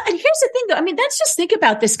 okay. Well, and here's the thing, though. I mean, let's just think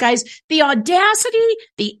about this, guys. The audacity,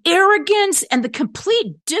 the arrogance, and the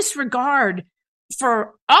complete disregard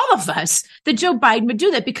for all of us that Joe Biden would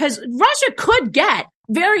do that, because Russia could get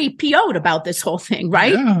very PO'd about this whole thing,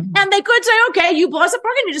 right? Yeah. And they could say, okay, you blow us up,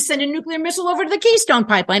 we're going to just send a nuclear missile over to the Keystone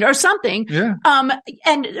Pipeline or something. Yeah.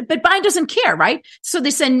 But Biden doesn't care, right? So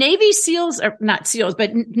they send Navy SEALs, or not SEALs,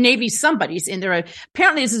 but Navy somebody's in there.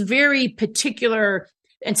 Apparently, this is very particular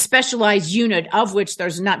and specialized unit, of which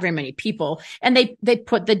there's not very many people. And they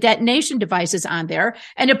put the detonation devices on there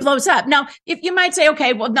and it blows up. Now, if you might say,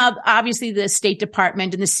 okay, well, now obviously the State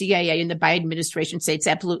Department and the CIA and the Biden administration say it's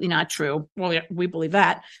absolutely not true. Well, we believe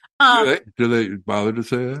that. Do they bother to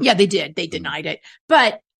say that? Yeah, they did. They denied it.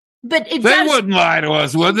 But it they wouldn't lie to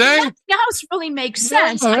us, would they? Nothing else really makes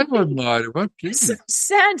sense. No, they wouldn't lie to us. It's a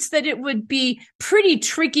sense that it would be pretty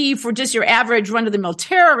tricky for just your average run-of-the-mill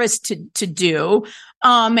terrorist to do.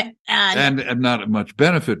 And not much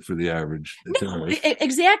benefit for the average terrorist.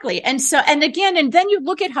 Exactly. And then you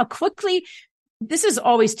look at how quickly. This is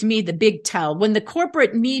always, to me, the big tell when the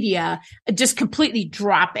corporate media just completely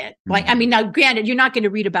drop it. Like, I mean, now granted, you're not going to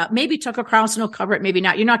read about, maybe Tucker Carlson will cover it, maybe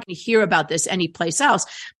not. You're not going to hear about this anyplace else.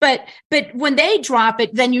 But when they drop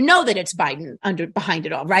it, then you know that it's Biden behind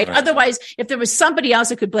it all, right? Otherwise, if there was somebody else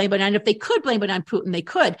that could blame it on, if they could blame it on Putin, they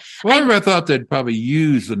could. Well, I thought they'd probably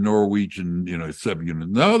use the Norwegian, subunit.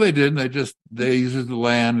 No, they didn't. They used the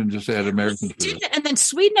land and just add Americans to it. And then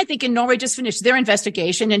Sweden, I think, and Norway just finished their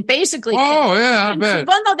investigation and basically. Oh, yeah. I bet.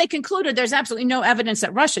 Well, no, they concluded there's absolutely no evidence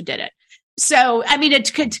that Russia did it. So, I mean,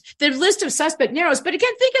 the list of suspect narrows. But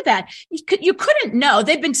again, think of that. You couldn't know.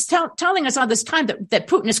 They've been telling us all this time that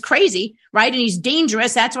Putin is crazy, right? And he's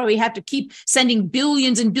dangerous. That's why we have to keep sending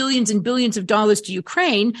billions and billions and billions of dollars to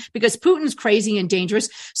Ukraine, because Putin's crazy and dangerous.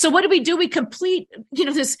 So what do? We complete,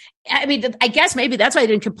 this. I mean, I guess maybe that's why I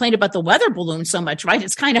didn't complain about the weather balloon so much, right?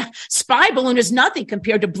 It's kind of spy balloon is nothing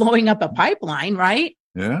compared to blowing up a pipeline, right?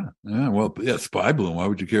 Yeah. Well, spy balloon. Why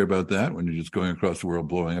would you care about that when you're just going across the world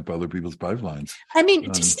blowing up other people's pipelines? I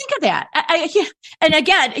mean, just think of that. And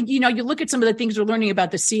again, you look at some of the things we're learning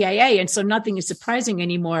about the CIA, and so nothing is surprising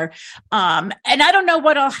anymore. And I don't know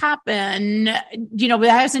what'll happen.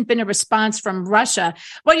 There hasn't been a response from Russia.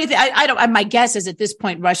 What do you think? I don't. My guess is at this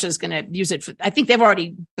point, Russia's going to use it. I think they've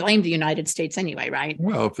already blamed the United States anyway, right?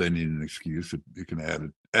 Well, if they need an excuse, you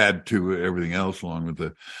can add to everything else, along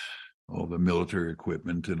with all the military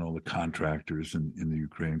equipment and all the contractors in the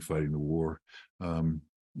Ukraine fighting the war. I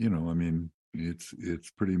mean,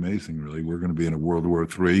 it's pretty amazing, really. We're going to be in a World War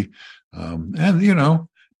III. And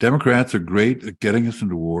Democrats are great at getting us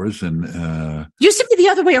into wars. And used to be the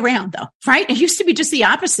other way around, though, right? It used to be just the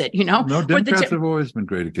opposite, No, Democrats have always been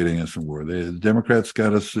great at getting us in war. The Democrats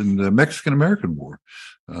got us in the Mexican-American War.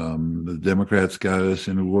 The Democrats got us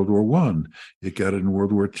in World War I. It got it in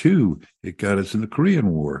World War II. It got us in the Korean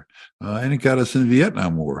War. And it got us in the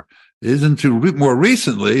Vietnam War. It isn't too more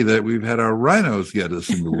recently that we've had our rhinos get us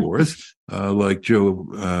into wars, like Joe...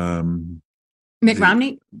 Mitt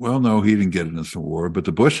Romney? Well, no, he didn't get in us in war, but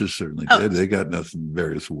the Bushes certainly did. They got us in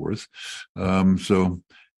various wars. So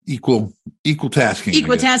equal tasking.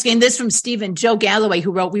 Equal tasking. This from Stephen. Joe Galloway,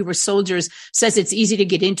 who wrote "We Were Soldiers," says it's easy to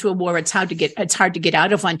get into a war. It's hard to get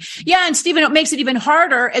out of one. Yeah, and Stephen, what makes it even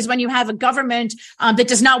harder is when you have a government that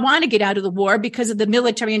does not want to get out of the war because of the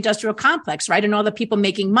military-industrial complex, right? And all the people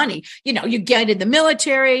making money. You get in the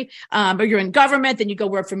military, or you're in government, then you go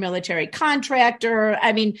work for military contractor.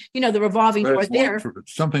 I mean, the revolving door there.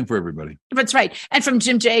 Something for everybody. That's right. And from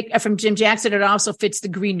Jim Jackson, it also fits the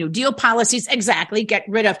Green New Deal policies. Exactly. Get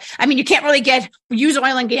rid of. I mean, you can't really use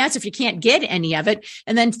oil and gas if you can't get any of it.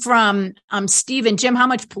 And then from Stephen, Jim, how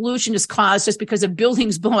much pollution is caused just because of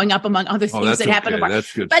buildings blowing up, among other things that happen.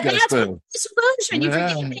 That's good. But that's the solution. You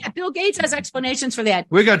forget that. Bill Gates has explanations for that.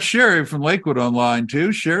 We got Sherry from Lakewood online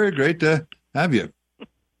too. Sherry, great to have you.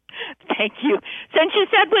 Thank you. Since you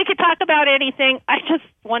said we could talk about anything, I just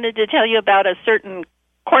wanted to tell you about a certain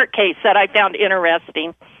court case that I found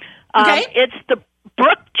interesting. Okay. It's the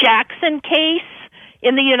Brooke Jackson case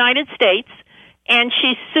in the United States, and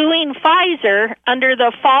she's suing Pfizer under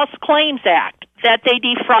the False Claims Act that they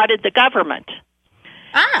defrauded the government.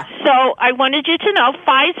 So I wanted you to know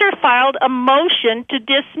Pfizer filed a motion to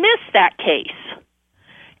dismiss that case.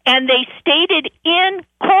 And they stated in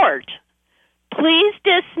court, please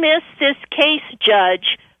dismiss this case,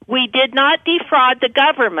 Judge. We did not defraud the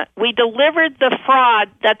government. We delivered the fraud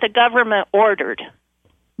that the government ordered.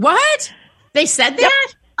 What? They said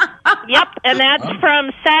that? Yep, and that's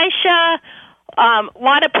from Sasha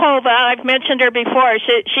Latipova. I've mentioned her before.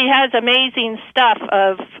 She has amazing stuff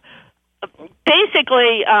of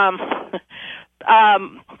basically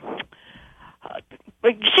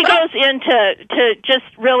she goes into just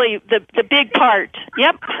really the big part.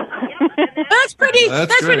 Yep. That's pretty,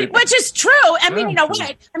 which is true. I mean, you know true.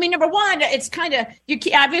 what? I mean, number one, it's kind of,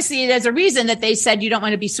 obviously there's a reason that they said you don't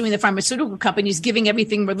want to be suing the pharmaceutical companies, giving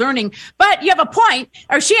everything we're learning. But you have a point,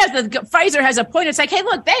 or Pfizer has a point. It's like, hey,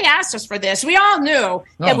 look, they asked us for this. We all knew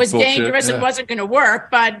it was dangerous. It wasn't going to work.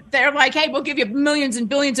 But they're like, hey, we'll give you millions and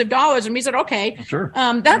billions of dollars. And we said, okay. Sure.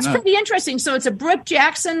 That's pretty interesting. So it's a Brooke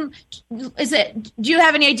Jackson. Do you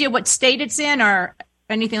have any idea what state it's in or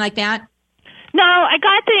anything like that? No, I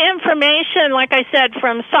got the information, like I said,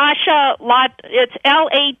 from Sasha It's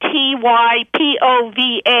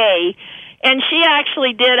Latypova, and she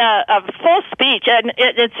actually did a full speech, and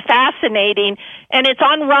it's fascinating. And it's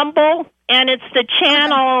on Rumble, and it's the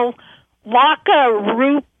channel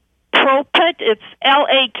Laka Ruppert. It's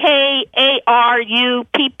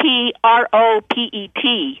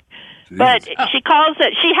LAKARUPPROPET. But she calls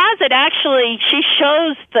it. She has it actually. She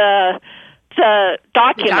shows the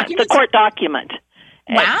document, the court document.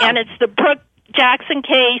 Wow. And it's the Brooke Jackson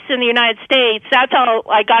case in the United States. That's all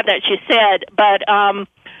I got that she said. But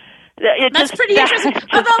that's pretty interesting.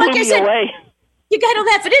 Although, like I said, you got to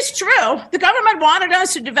laugh. It is true. The government wanted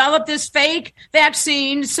us to develop this fake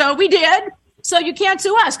vaccine, so we did. So you can't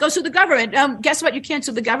sue us. Go sue the government. Guess what? You can't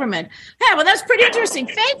sue the government. Yeah, well, that's pretty interesting.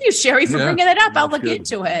 Thank you, Sherry, for bringing it up. I'll look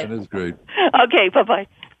into it. That is great. Okay, bye-bye.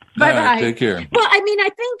 Bye-bye. Right, take care. Well, I mean, I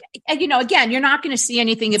think, again, you're not going to see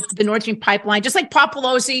anything of the Nord Stream pipeline. Just like Paul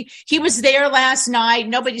Pelosi, he was there last night.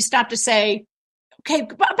 Nobody stopped to say, okay,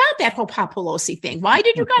 about that whole Paul Pelosi thing. Why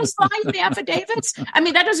did you guys lie in the affidavits? I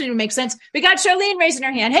mean, that doesn't even make sense. We got Charlene raising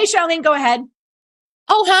her hand. Hey, Charlene, go ahead.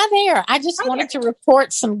 Oh, hi there. I just wanted to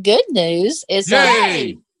report some good news.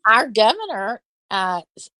 Our governor,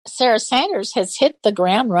 Sarah Sanders, has hit the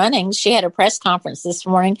ground running. She had a press conference this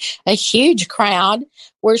morning, a huge crowd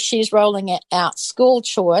where she's rolling out school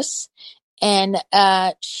choice. And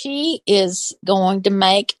she is going to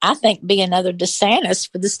be another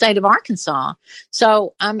DeSantis for the state of Arkansas.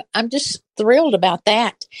 So I'm just thrilled about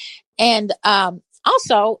that. And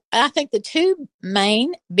also, I think the two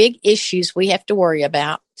main big issues we have to worry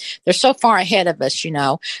about, they're so far ahead of us,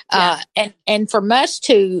 and for us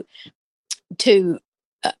to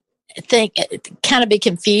think, kind of be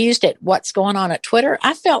confused at what's going on at Twitter.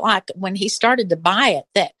 I felt like when he started to buy it,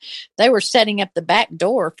 that they were setting up the back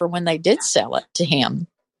door for when they did sell it to him.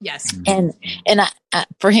 Yes. And I,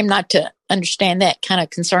 for him not to understand that kind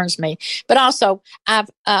of concerns me. But also, I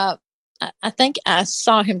think I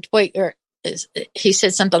saw him tweet, or he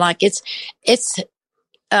said something like, it's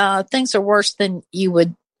things are worse than you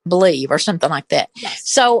would believe, or something like that. Yes.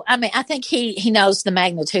 So, I mean, I think he knows the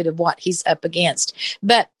magnitude of what he's up against.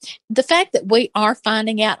 But the fact that we are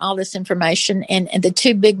finding out all this information, and the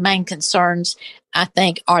two big main concerns, I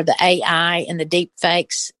think, are the AI and the deep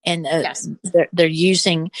fakes, and they're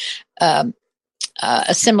using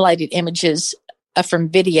assimilated images from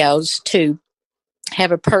videos to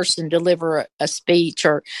have a person deliver a speech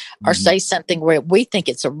or say something where we think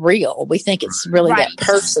it's we think it's really that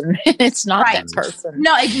person. It's not that person.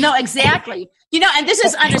 No, exactly. And this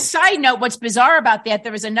is on a side note, what's bizarre about that,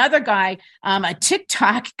 there was another guy, a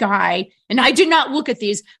TikTok guy, and I did not look at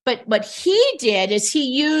these, but what he did is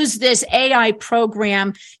he used this AI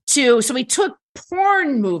program so he took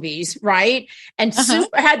porn movies, right? And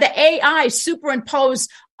had the AI superimpose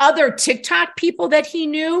other TikTok people that he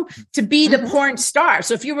knew to be the porn star.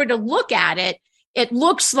 So if you were to look at it, it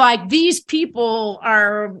looks like these people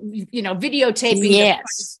are, videotaping.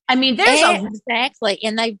 Yes. I mean, there's exactly.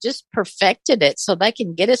 And they've just perfected it so they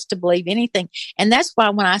can get us to believe anything. And that's why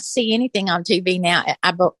when I see anything on TV now,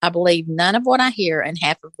 I believe none of what I hear and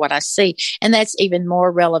half of what I see. And that's even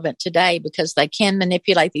more relevant today because they can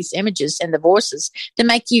manipulate these images and the voices to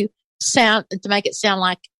make it sound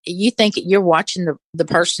like you think you're watching the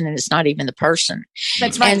person and it's not even the person.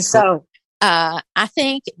 That's right. And so I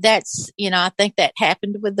think I think that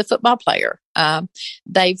happened with the football player.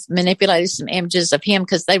 They've manipulated some images of him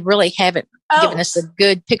because they really haven't given us a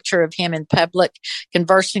good picture of him in public,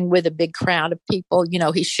 conversing with a big crowd of people.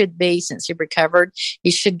 He should be, since he recovered,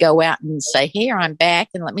 he should go out and say, here, I'm back,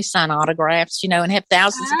 and let me sign autographs, and have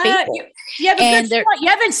thousands of people. You have a good point.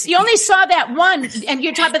 You only saw that one, and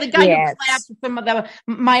you're talking about the guy who collapsed from the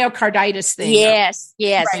myocarditis thing. Yes.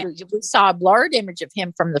 Right. We saw a blurred image of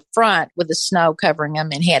him from the front with the snow covering him,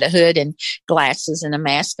 and he had a hood and glasses and a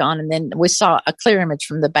mask on, and then we saw a clear image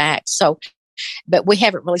from the back. So, but we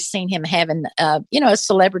haven't really seen him having, a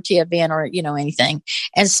celebrity event or, anything.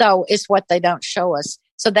 And so it's what they don't show us.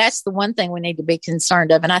 So that's the one thing we need to be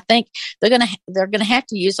concerned of. And I think they're going to have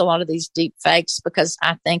to use a lot of these deep fakes because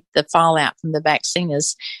I think the fallout from the vaccine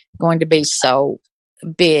is going to be so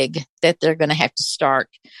big that they're going to have to start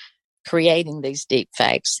creating these deep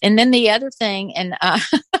fakes. And then the other thing, and I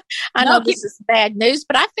know this is bad news,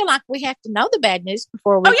 but I feel like we have to know the bad news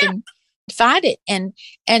before we can fight it. And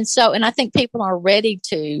I think people are ready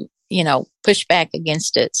to, push back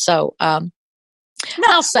against it. So,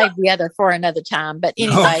 I'll save the other for another time. But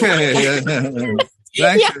anyway. Okay.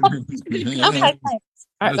 Thanks. Okay. Thanks.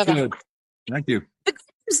 All right, good. Thank you. The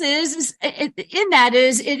good news is it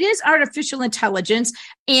is artificial intelligence.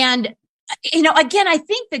 And, again, I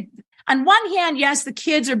think that on one hand, yes, the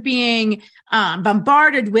kids are being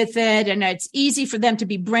bombarded with it and it's easy for them to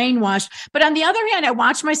be brainwashed. But on the other hand, I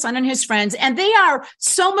watch my son and his friends and they are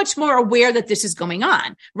so much more aware that this is going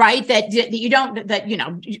on, right? That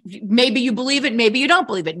maybe you believe it, maybe you don't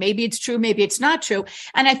believe it. Maybe it's true, maybe it's not true.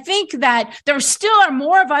 And I think that there still are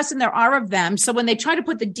more of us than there are of them. So when they try to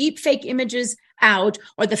put the deep fake images out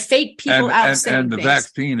or the fake people out saying and the things.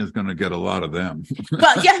 Vaccine is going to get a lot of them.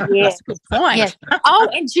 Well, that's a good point. Yes. Oh,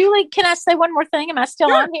 and Julie, can I say one more thing? Am I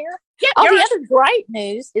still on here? Yeah. The other great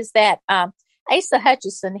news is that Asa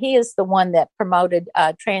Hutchinson, he is the one that promoted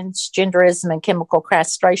transgenderism and chemical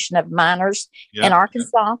castration of minors in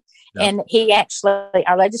Arkansas. Yeah. And he actually,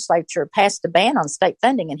 our legislature passed a ban on state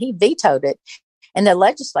funding and he vetoed it. And the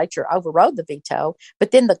legislature overrode the veto,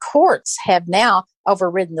 but then the courts have now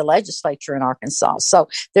overridden the legislature in Arkansas. So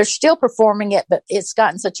they're still performing it, but it's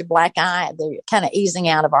gotten such a black eye. They're kind of easing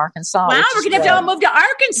out of Arkansas. Wow, we're going to have to move to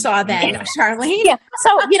Arkansas then, Charlene. Yeah.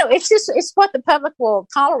 So, it's what the public will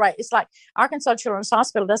tolerate. It's like Arkansas Children's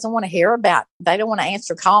Hospital doesn't want to hear about. They don't want to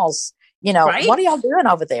answer calls. Right? What are y'all doing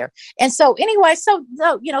over there? And so anyway,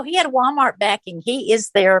 he had a Walmart backing. He is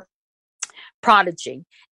their prodigy.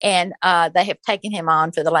 And they have taken him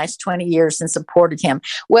on for the last 20 years and supported him.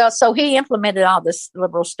 Well, so he implemented all this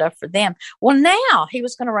liberal stuff for them. Well, now he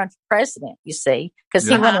was going to run for president, you see, because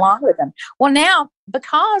he went along with them. Well, now,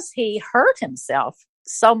 because he hurt himself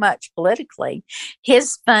so much politically,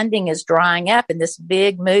 his funding is drying up and this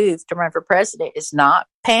big move to run for president is not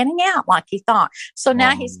panning out like he thought. So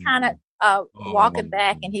now he's kind of walking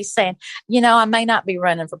back and he's saying, I may not be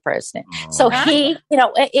running for president. So he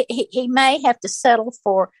may have to settle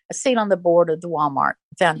for a seat on the board of the Walmart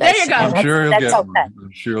Foundation. There you go. I'm sure he'll get one.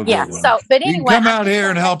 I'm sure he'll get one. But anyway, you can come out here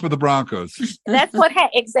and help with the Broncos. That's what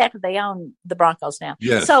exactly. They own the Broncos now.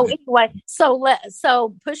 Yes. So anyway,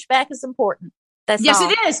 so pushback is important. Yes,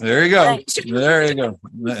 it is. There you go. There you go.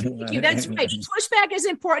 Thank you. That's right. Pushback is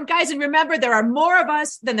important, guys. And remember, there are more of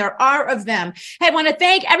us than there are of them. Hey, I want to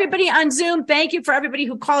thank everybody on Zoom. Thank you for everybody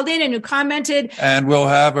who called in and who commented. And we'll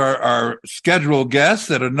have our scheduled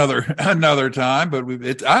guests at another time. But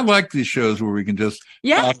I like these shows where we can just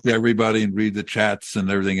talk to everybody and read the chats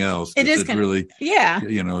and everything else. It's really,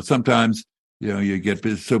 sometimes, you get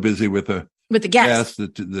so busy with the guests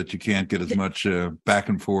that you can't get as much back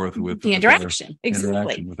and forth with the interaction.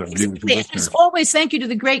 Exactly. With our viewers and As always, thank you to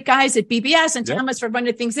the great guys at BBS and Thomas for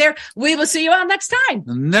running things there. We will see you all next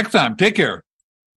time. Take care.